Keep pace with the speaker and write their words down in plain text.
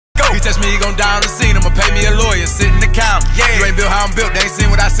touch me, he gon' die on the scene. I'ma pay me a lawyer, sit in the county. Yeah. You ain't built how I'm built, they ain't seen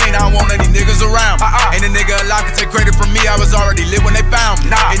what I seen. I don't want any niggas around. Ain't a nigga alive can take credit from me. I was already lit when they found me.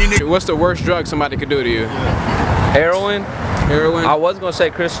 What's the worst drug somebody could do to you? Heroin. Heroin? I was gonna say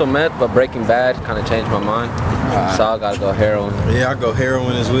crystal meth, but Breaking Bad kind of changed my mind. So I gotta go heroin. Yeah, I go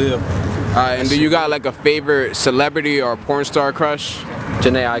heroin as well. And do you got like a favorite celebrity or porn star crush?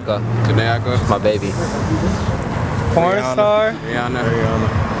 Janae Aiko. Janae Aiko? My baby. Porn star?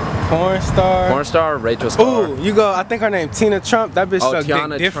 Rihanna. Porn star? Porn star, Rachel Starr. Ooh, you go, I think her name Tina Trump. That bitch suck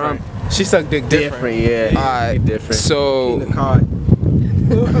dick different. She suck dick different. Yeah. Alright, different. So, I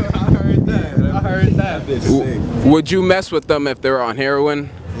heard that. I heard that. Bitch sick. Would you mess with them if they were on heroin?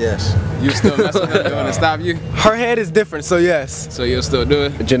 Yes. You still mess with them doing to stop you? Her head is different, so yes. So you'll still do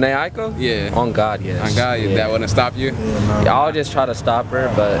it? Janae Aiko? Yeah. On God, yes. On God, yeah. That wouldn't stop you? Yeah, I'll just try to stop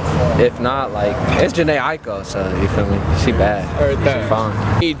her, but if not, like, it's Janae Aiko, so you feel me? She bad. Heard that. She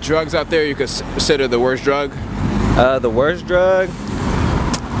fine. Any drugs out there you could consider the worst drug? The worst drug?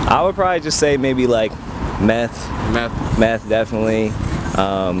 I would probably just say maybe like meth. Meth? Meth, definitely.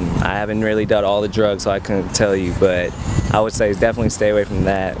 I haven't really done all the drugs, so I couldn't tell you, but I would say definitely stay away from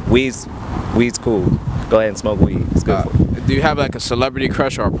that. Weed's cool. Go ahead and smoke weed. It's good for you. Do you have like a celebrity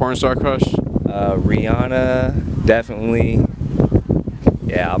crush or a porn star crush? Rihanna, definitely.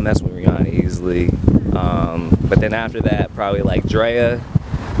 Yeah, I'll mess with Rihanna easily. But then after that, probably like Drea,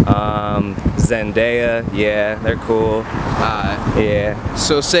 Zendaya. Yeah, they're cool. Yeah.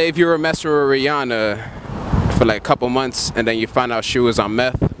 So say if you were messing with Rihanna for like a couple months and then you find out she was on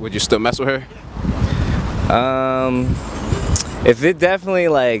meth, would you still mess with her? If it definitely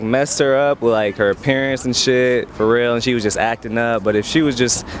like messed her up with like her appearance and shit, for real, and she was just acting up, but if she was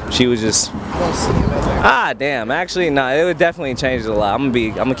just damn, actually no, it would definitely change a lot. I'm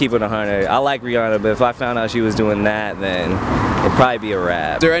gonna keep it 100. I like Rihanna, but if I found out she was doing that, then it'd probably be a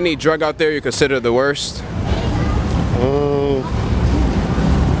wrap. Is there any drug out there you consider the worst?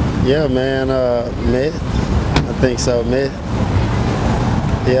 Yeah, man, meth. I think so, meth.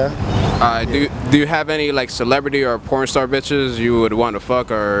 Yeah. Do you have any like celebrity or porn star bitches you would want to fuck,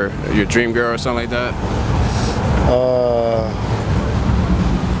 or your dream girl or something like that?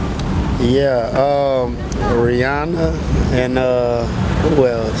 Yeah, Rihanna and who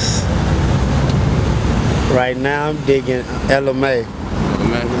else? Right now I'm digging LMA.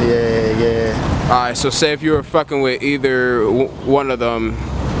 Yeah. Alright, so say if you were fucking with either one of them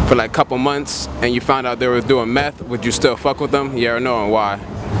for like a couple months and you found out they were doing meth, would you still fuck with them? Yeah or no, and why?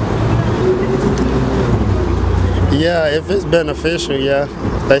 Yeah, if it's beneficial, yeah.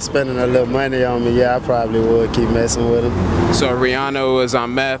 If they spending a little money on me, yeah, I probably would keep messing with them. So Rihanna was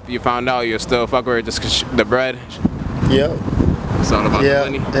on meth, you found out you're still fucking with her just cause the bread? Yep. It's all about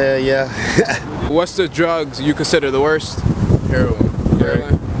the money? Yeah. What's the drugs you consider the worst? Heroin.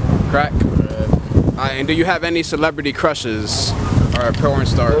 Crack? And do you have any celebrity crushes or porn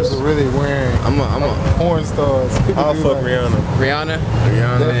stars? Those are really wearing. I'm a porn stars. I'll fuck Rihanna. Rihanna?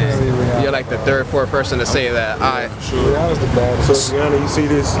 Definitely Rihanna. You're like the third, fourth person to say that. Sure. Rihanna's the baddest. So Rihanna, you see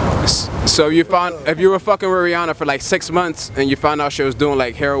this? So you found, if you were fucking with Rihanna for like 6 months and you found out she was doing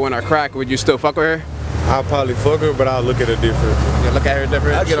like heroin or crack, would you still fuck with her? I'll probably fuck her, but I'll look at her different. You look at her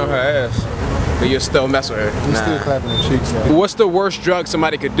different? I'll get on her ass. But you still mess with her? I'm still clapping her cheeks now. What's the worst drug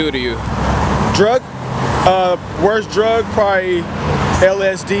somebody could do to you? Drug? Worst drug, probably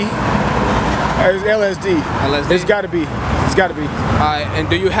LSD. LSD. LSD? It's gotta be. It's gotta be. And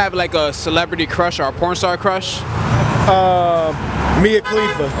do you have like a celebrity crush or a porn star crush? Mia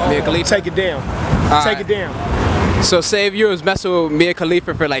Khalifa. Mia Khalifa? Take it down. Take it down. So say if you was messing with Mia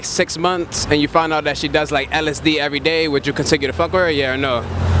Khalifa for like 6 months and you found out that she does like LSD every day, would you continue to fuck with her, yeah or no?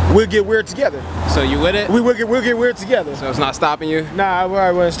 We'll get weird together. So you with it? We'll get weird together. So it's not stopping you? Nah,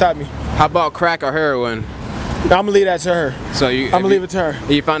 it wouldn't stop me. How about crack or heroin? I'm gonna leave that to her. So I'm gonna leave it to her.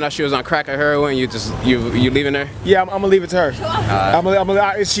 You found out she was on crack or heroin, you leaving her? Yeah, I'm gonna leave it to her.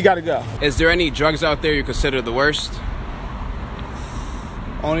 She gotta go. Is there any drugs out there you consider the worst?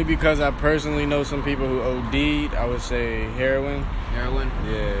 Only because I personally know some people who OD'd, I would say heroin. Heroin?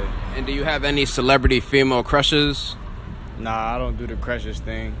 Yeah. And do you have any celebrity female crushes? Nah, I don't do the crushes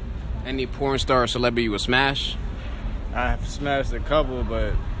thing. Any porn star or celebrity you would smash? I've smashed a couple,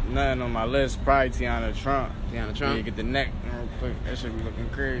 but nothing on my list. Probably Tiana Trump. Tiana Trump? Yeah, get the neck real quick. That should be looking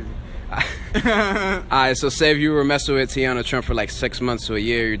crazy. Alright, so say if you were messing with Tiana Trump for like 6 months to a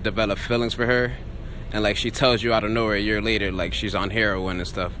year, you develop feelings for her, and like she tells you out of nowhere a year later, like she's on heroin and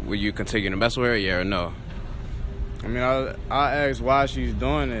stuff, will you continue to mess with her, yeah or no? I mean, I'll ask why she's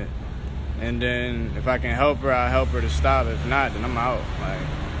doing it, and then if I can help her, I'll help her to stop. If not, then I'm out. Like,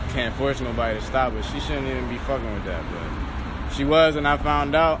 can't force nobody to stop, but she shouldn't even be fucking with that. But she was, and I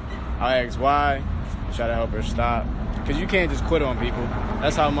found out, I'll ask why, and try to help her stop. Because you can't just quit on people.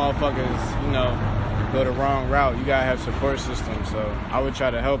 That's how motherfuckers, you know, go the wrong route. You gotta have support systems. So I would try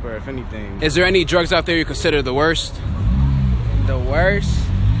to help her, if anything. Is there any drugs out there you consider the worst? The worst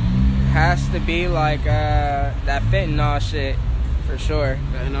has to be like that fentanyl shit, for sure.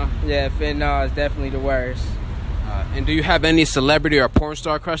 Fentanyl? Yeah, fentanyl is definitely the worst. And do you have any celebrity or porn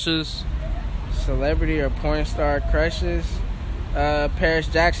star crushes? Celebrity or porn star crushes? Paris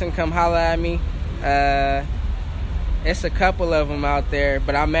Jackson, come holla at me. It's a couple of them out there,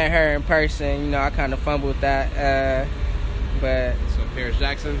 but I met her in person. You know, I kind of fumbled that. But so Paris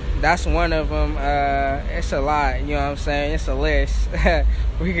Jackson? That's one of them. It's a lot, you know what I'm saying? It's a list.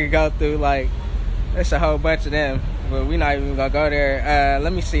 We could go through, like, it's a whole bunch of them, but we're not even gonna go there.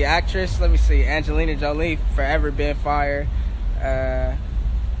 Let me see, actress. Let me see, Angelina Jolie, forever been fire.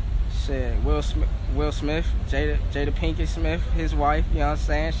 Shit, Will Smith, Jada Pinkett Smith, his wife. You know what I'm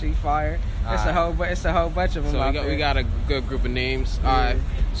saying? She fired. It's a whole bunch of them. So we got a good group of names. All right.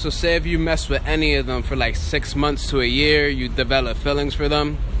 So say if you mess with any of them for like 6 months to a year, you develop feelings for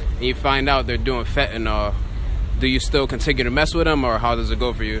them, and you find out they're doing fentanyl. Do you still continue to mess with them, or how does it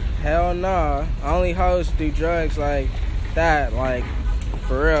go for you? Hell no. Only hoes do drugs like that, like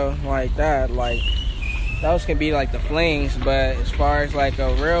for real, like that, like. Those can be like the flings, but as far as like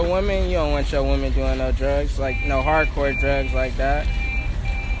a real woman, you don't want your woman doing no drugs, like no hardcore drugs like that,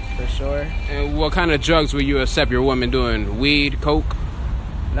 for sure. And what kind of drugs will you accept your woman doing? Weed, coke?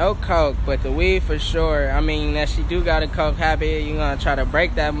 No coke, but the weed for sure. I mean, that she do got a coke habit, you gonna try to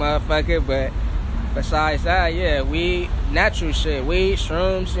break that motherfucker, but besides that, yeah, weed, natural shit, weed,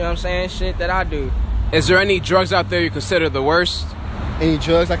 shrooms, you know what I'm saying, shit that I do. Is there any drugs out there you consider the worst? Any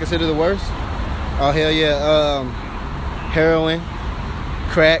drugs I consider the worst? Oh, hell yeah. Heroin,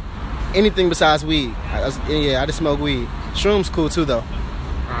 crack, anything besides weed. I just smoke weed. Shrooms cool too, though.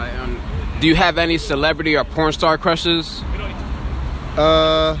 All right. Do you have any celebrity or porn star crushes?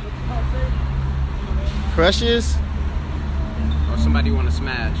 Crushes? Or somebody you want to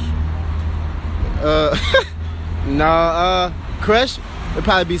smash? Crush would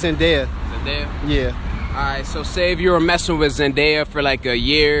probably be Zendaya. Zendaya? Yeah. Alright, so say if you were messing with Zendaya for like a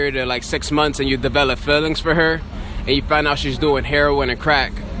year to like 6 months and you develop feelings for her and you find out she's doing heroin and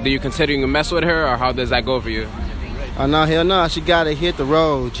crack, do you consider you mess with her, or how does that go for you? Oh no, hell no, she gotta hit the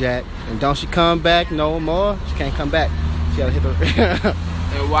road, Jack. And don't she come back no more, she can't come back. She gotta hit the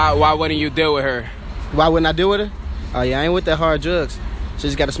And why wouldn't you deal with her? Why wouldn't I deal with her? Oh yeah, I ain't with that hard drugs.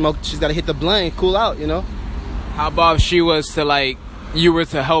 She's gotta smoke, she's gotta hit the blunt and cool out, you know? How about if she was to like, you were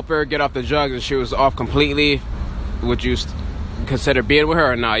to help her get off the drugs and she was off completely, would you consider being with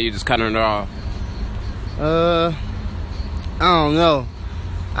her, or not? You just cutting her off? I don't know.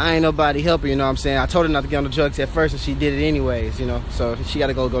 I ain't nobody help her, you know what I'm saying? I told her not to get on the drugs at first and she did it anyways, you know? So she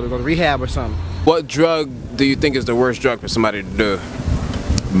gotta go to rehab or something. What drug do you think is the worst drug for somebody to do?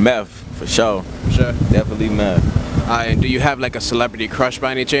 Meth, for sure. For sure? Definitely meth. And do you have like a celebrity crush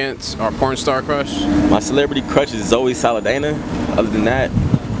by any chance, or a porn star crush? My celebrity crush is Zoe Saldana. Other than that,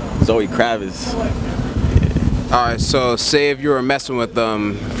 Zoe Kravitz. Yeah. Alright, so say if you were messing with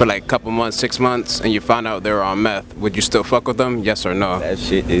them for like a couple months, 6 months, and you found out they were on meth, would you still fuck with them, yes or no? That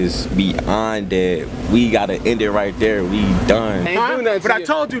shit is beyond dead. We gotta end it right there. We done. But I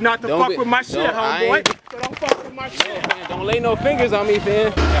told you not to fuck with my shit, homeboy. So don't fuck with my shit. Don't lay no fingers on me,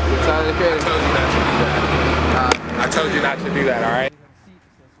 fam. I told you not to do that, alright?